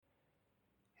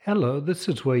Hello, this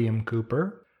is William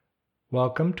Cooper.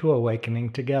 Welcome to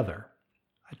Awakening Together.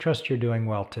 I trust you're doing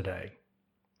well today.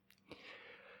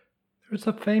 There's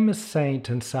a famous saint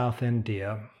in South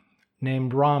India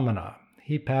named Ramana.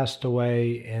 He passed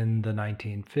away in the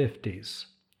 1950s.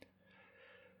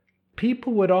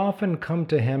 People would often come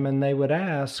to him and they would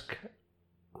ask,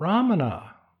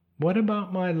 Ramana, what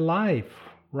about my life?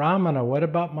 Ramana, what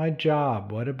about my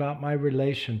job? What about my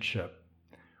relationship?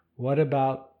 What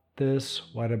about this?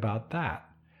 What about that?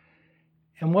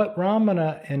 And what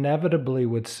Ramana inevitably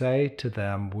would say to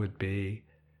them would be,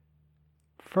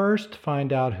 first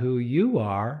find out who you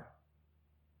are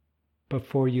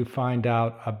before you find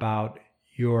out about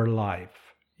your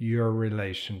life, your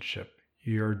relationship,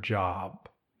 your job,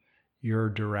 your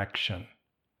direction.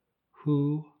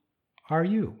 Who are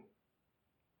you?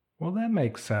 Well, that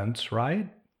makes sense, right?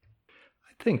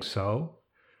 I think so.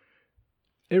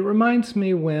 It reminds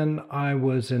me when I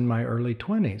was in my early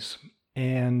 20s,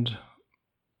 and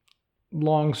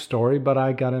long story, but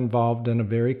I got involved in a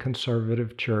very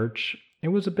conservative church. It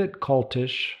was a bit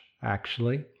cultish,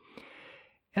 actually.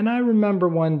 And I remember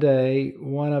one day,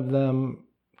 one of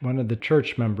the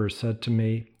church members said to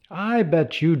me, I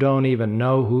bet you don't even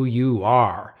know who you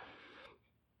are.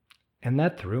 And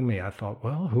that threw me. I thought,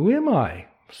 well, who am I?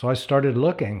 So I started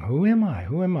looking. Who am I?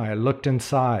 Who am I? I looked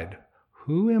inside.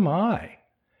 Who am I?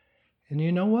 And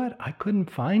you know what? I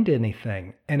couldn't find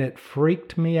anything. And it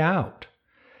freaked me out.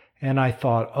 And I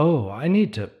thought, oh, I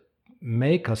need to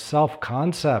make a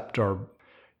self-concept, or,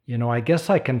 I guess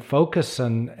I can focus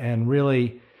and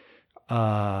really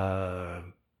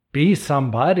be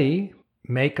somebody,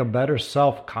 make a better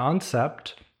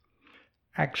self-concept.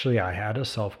 Actually, I had a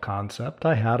self-concept,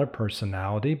 I had a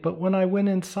personality, but when I went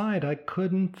inside, I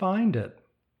couldn't find it.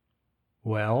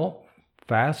 Well,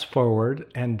 fast forward,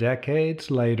 and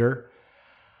decades later,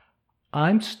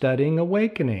 I'm studying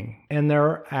awakening, and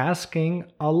they're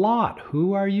asking a lot,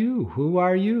 who are you? Who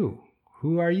are you?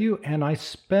 Who are you? And I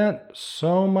spent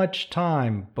so much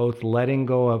time both letting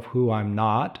go of who I'm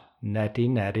not,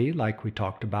 neti, like we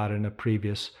talked about in a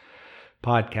previous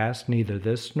podcast, neither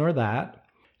this nor that,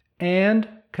 and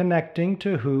connecting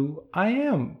to who I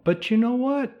am. But you know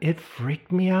what? It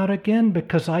freaked me out again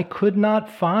because I could not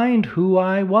find who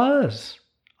I was.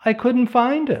 I couldn't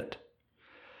find it.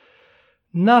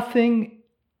 Nothing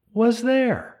was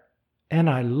there. And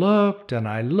I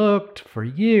looked for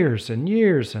years and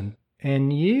years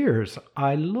and years.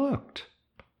 I looked.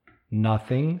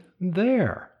 Nothing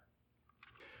there.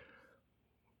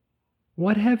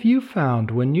 What have you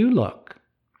found when you look?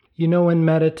 In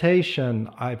meditation,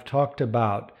 I've talked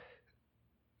about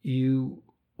you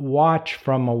watch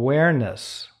from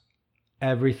awareness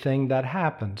everything that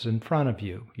happens in front of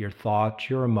you, your thoughts,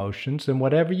 your emotions, and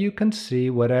whatever you can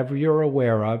see, whatever you're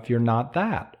aware of, you're not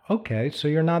that. Okay, so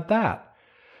you're not that.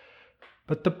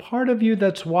 But the part of you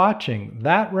that's watching,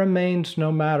 that remains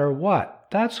no matter what.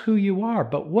 That's who you are.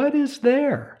 But what is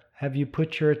there? Have you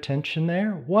put your attention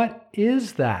there? What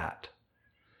is that?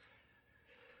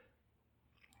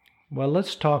 Well,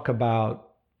 let's talk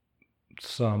about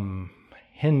some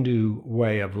Hindu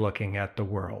way of looking at the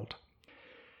world.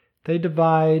 They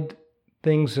divide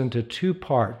things into two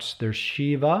parts. There's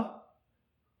Shiva,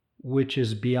 which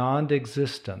is beyond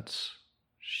existence.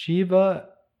 Shiva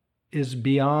is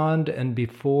beyond and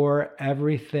before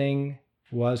everything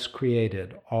was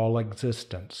created, all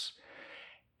existence.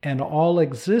 And all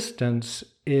existence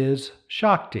is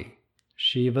Shakti.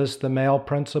 Shiva's the male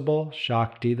principle,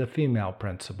 Shakti the female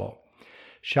principle.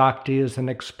 Shakti is an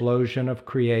explosion of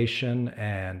creation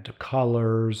and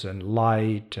colors and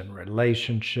light and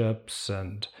relationships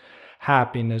and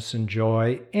happiness and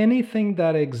joy. Anything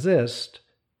that exists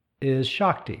is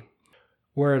Shakti.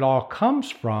 Where it all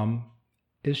comes from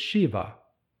is Shiva,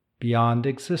 beyond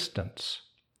existence.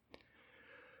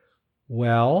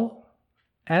 Well,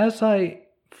 as I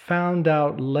found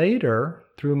out later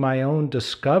through my own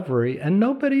discovery, and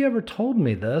nobody ever told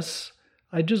me this,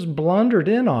 I just blundered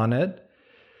in on it,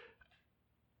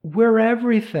 we're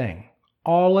everything,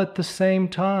 all at the same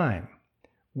time.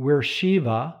 We're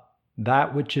Shiva,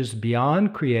 that which is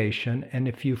beyond creation, and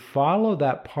if you follow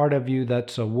that part of you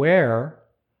that's aware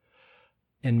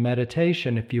in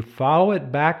meditation, if you follow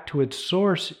it back to its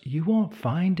source, you won't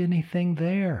find anything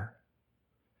there.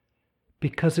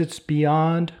 Because it's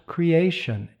beyond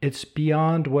creation. It's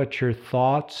beyond what your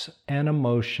thoughts and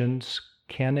emotions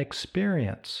can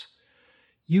experience.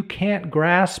 You can't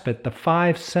grasp it. The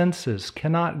five senses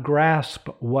cannot grasp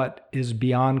what is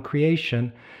beyond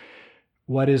creation,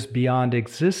 what is beyond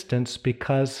existence,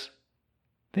 because,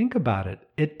 think about it,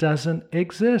 it doesn't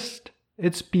exist.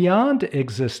 It's beyond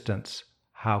existence.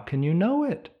 How can you know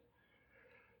it?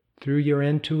 through your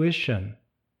intuition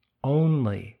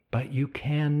only, but you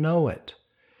can know it.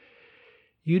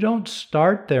 You don't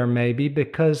start there maybe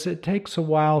because it takes a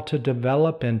while to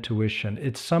develop intuition.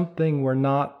 It's something we're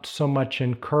not so much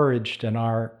encouraged in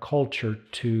our culture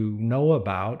to know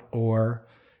about or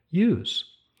use.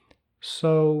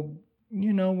 So,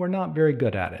 we're not very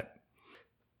good at it.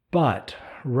 But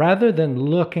rather than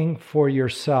looking for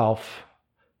yourself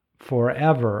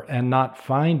forever and not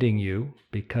finding you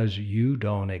because you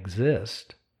don't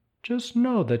exist, just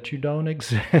know that you don't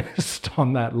exist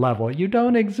on that level. You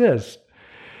don't exist.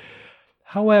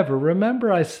 However,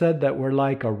 remember I said that we're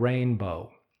like a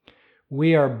rainbow.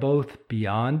 We are both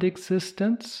beyond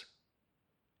existence,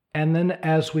 and then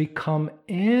as we come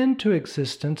into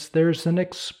existence, there's an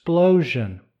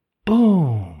explosion.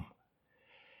 Boom!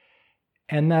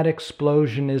 And that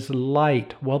explosion is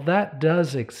light. Well, that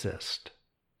does exist.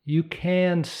 You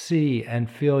can see and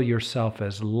feel yourself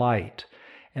as light.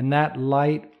 And that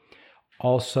light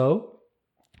also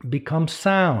becomes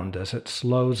sound as it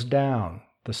slows down.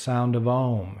 The sound of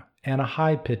Om and a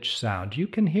high-pitched sound. You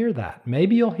can hear that.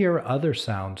 Maybe you'll hear other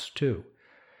sounds too.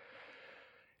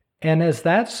 And as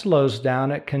that slows down,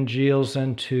 it congeals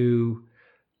into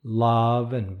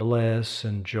love and bliss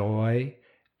and joy.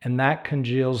 And that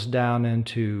congeals down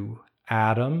into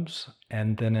atoms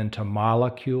and then into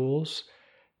molecules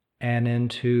and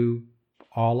into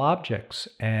all objects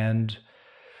and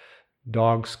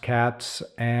dogs, cats,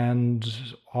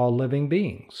 and all living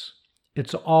beings.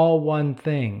 It's all one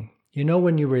thing.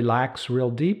 When you relax real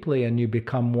deeply and you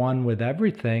become one with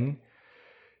everything,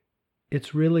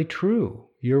 it's really true.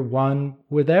 You're one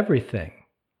with everything.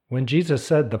 When Jesus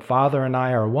said the Father and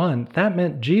I are one, that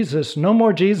meant Jesus, no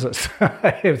more Jesus.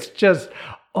 It's just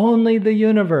only the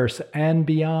universe and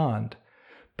beyond.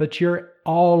 But you're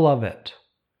all of it.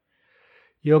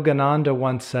 Yogananda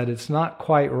once said, it's not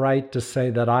quite right to say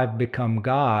that I've become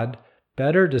God.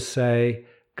 Better to say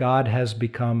God has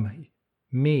become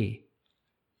me.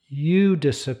 You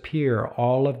disappear.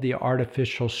 All of the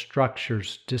artificial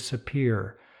structures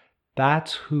disappear.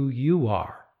 That's who you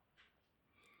are.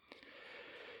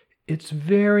 It's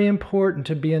very important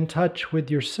to be in touch with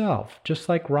yourself. Just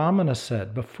like Ramana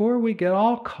said, before we get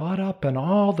all caught up in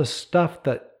all the stuff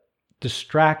that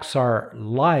distracts our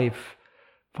life,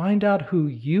 find out who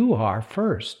you are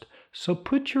first. So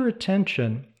put your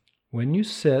attention when you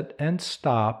sit and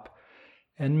stop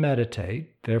and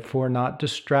meditate, therefore not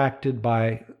distracted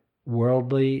by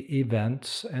worldly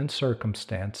events and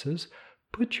circumstances.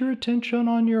 Put your attention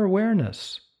on your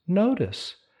awareness.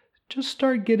 Notice. Just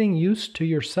start getting used to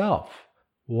yourself.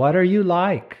 What are you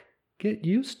like? Get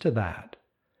used to that.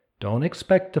 Don't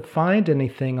expect to find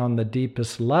anything on the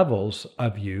deepest levels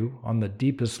of you, on the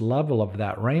deepest level of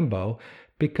that rainbow,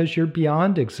 because you're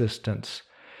beyond existence.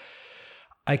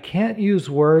 I can't use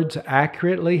words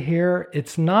accurately here.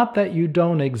 It's not that you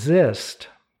don't exist.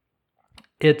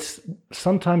 It's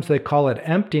sometimes they call it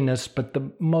emptiness, but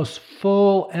the most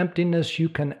full emptiness you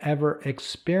can ever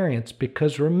experience.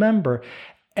 Because remember,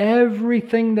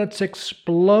 everything that's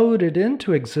exploded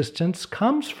into existence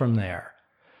comes from there.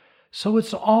 So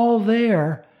it's all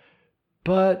there,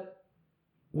 but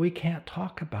we can't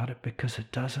talk about it because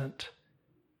it doesn't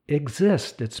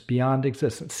exist. It's beyond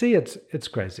existence. See, it's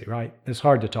crazy, right? It's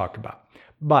hard to talk about.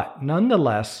 But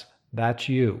nonetheless, that's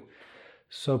you.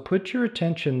 So put your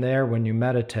attention there when you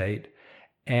meditate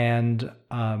and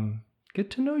get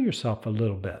to know yourself a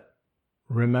little bit.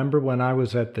 Remember when I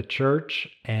was at the church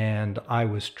and I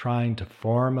was trying to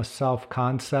form a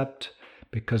self-concept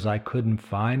because I couldn't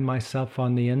find myself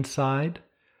on the inside?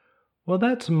 Well,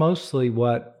 that's mostly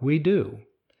what we do.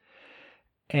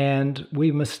 And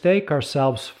we mistake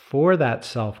ourselves for that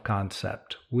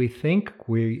self-concept. We think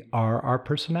we are our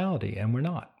personality, and we're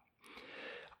not.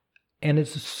 And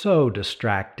it's so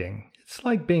distracting. It's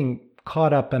like being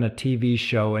caught up in a TV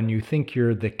show and you think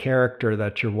you're the character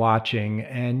that you're watching,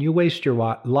 and you waste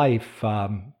your life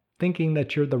thinking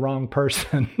that you're the wrong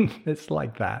person. It's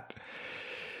like that.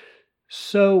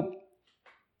 So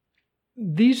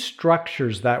these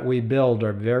structures that we build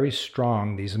are very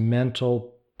strong, these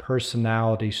mental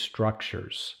personality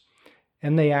structures,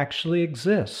 and they actually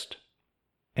exist.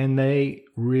 And they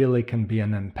really can be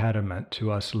an impediment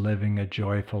to us living a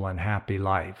joyful and happy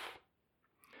life.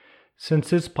 Since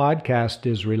this podcast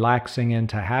is relaxing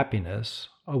into happiness,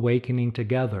 awakening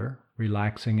together,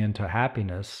 relaxing into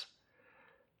happiness,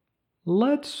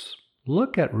 let's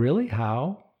look at really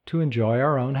how to enjoy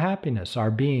our own happiness,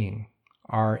 our being,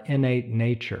 our innate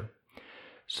nature.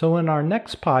 So in our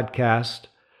next podcast,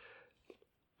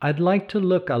 I'd like to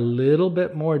look a little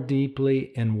bit more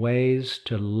deeply in ways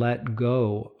to let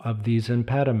go of these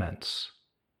impediments.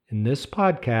 In this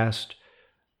podcast,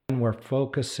 we're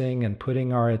focusing and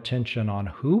putting our attention on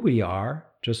who we are,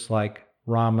 just like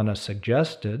Ramana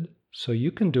suggested. So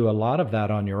you can do a lot of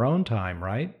that on your own time,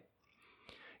 right?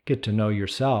 Get to know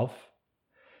yourself.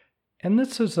 And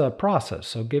this is a process,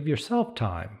 so give yourself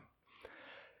time.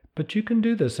 But you can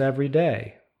do this every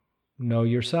day. Know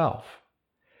yourself.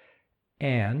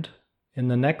 And in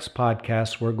the next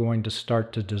podcast, we're going to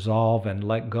start to dissolve and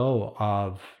let go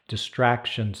of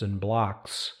distractions and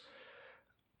blocks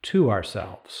to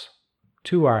ourselves,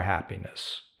 to our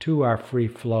happiness, to our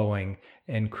free-flowing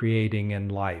and creating in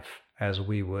life as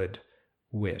we would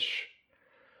wish.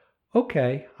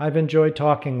 Okay, I've enjoyed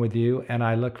talking with you, and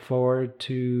I look forward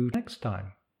to next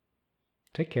time.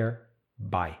 Take care.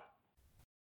 Bye.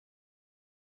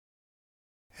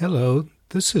 Hello,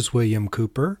 this is William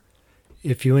Cooper.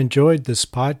 If you enjoyed this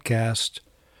podcast,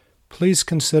 please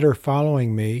consider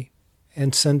following me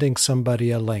and sending somebody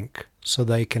a link so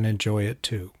they can enjoy it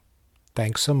too.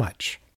 Thanks so much.